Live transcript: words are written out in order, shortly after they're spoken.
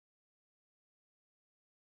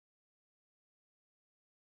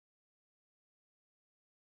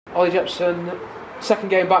Oliver Jepson, second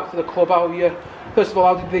game back for the club. First of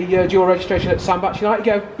all, how did the dual registration at Sandbach United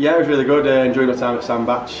go? Yeah, it was really good. Enjoyed my time at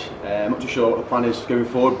Sandbach. I'm not too sure what the plan is going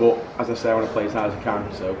forward, but as I say, I want to play as hard as I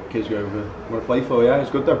can. So kids go over, want to play for. Yeah,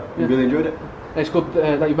 it's good though. Yeah. Really enjoyed it. It's good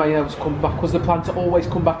that you've been able to come back. Was the plan to always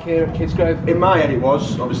come back here at Kidsgrove? In my head, it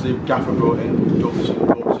was. Obviously, Gaffer brought in Duffs and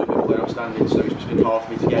Duffs have been playing outstanding, so it's just been hard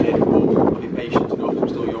for me to get in. But I'll be patient enough. I'm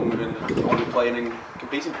still young and I want to be playing and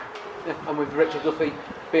competing. Yeah, and with Richard Duffy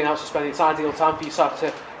being out suspended, it's ideal time for yourself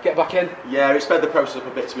to get back in. Yeah, it sped the process up a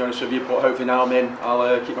bit, to be honest with you, but hopefully now I'm in,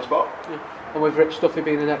 I'll keep my spot. Yeah. And with Richard Duffy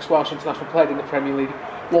being the next Welsh international player in the Premier League,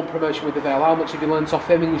 one promotion with the Vale, how much have you learnt off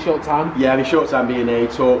him in your short time? Yeah, in his short time being here, he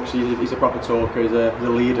talks, he's a proper talker, he's a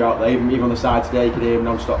leader out there, even on the side today you can hear him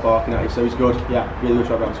non-stop barking at you, so he's good, yeah, really good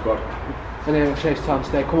to have him on the squad. And here at Chasetown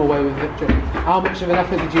today, come away with a victory. How much of an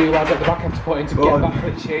effort did you lads at the back have to put in to get back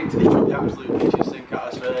clean sheet? He took the absolute kitchen sink at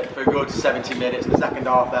us for a good 70 minutes. In the second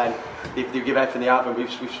half then, they've given everything they have and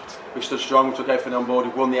we've stood strong, we took everything on board,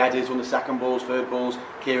 we've won the headers, won the second balls, third balls.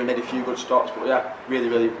 Kieran made a few good stops, but yeah, really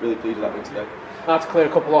pleased with that win today. I had to clear a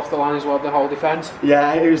couple off the line as well, the whole defence.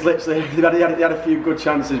 Yeah, it was literally, they had a few good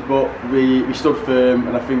chances, but we stood firm,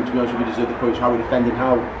 and I think, to be honest, we deserved the points. How we defended,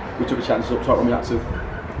 how we took the chances up top when we had to.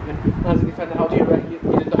 As a defender, how do you rate you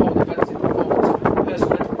did the whole defensive performance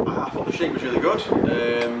personally? I thought the shape was really good.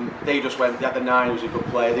 They had the 9, who was a good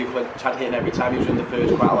player. They had hitting every time. He was in the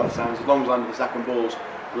first quite a lot of times. As long as landed the second balls,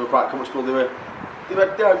 we were quite comfortable. They were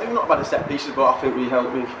not bad at set pieces, but I think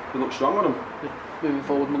we looked strong on them. Yeah. Moving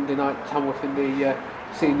forward Monday night, Tamworth in the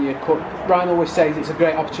Senior Cup. Ryan always says it's a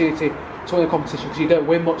great opportunity to win a competition because you don't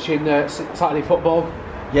win much in Saturday football.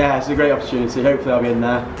 Yeah, it's a great opportunity. Hopefully I'll be in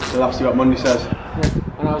there. So we'll have to see what Monday says. Yeah.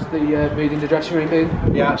 And how's the mood in the dressing room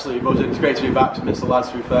been? Yeah, absolutely buzzing. It's great to be back to miss the lads,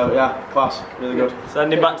 to be fair. But yeah, class, really good.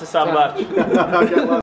 Send him back to Sandbach.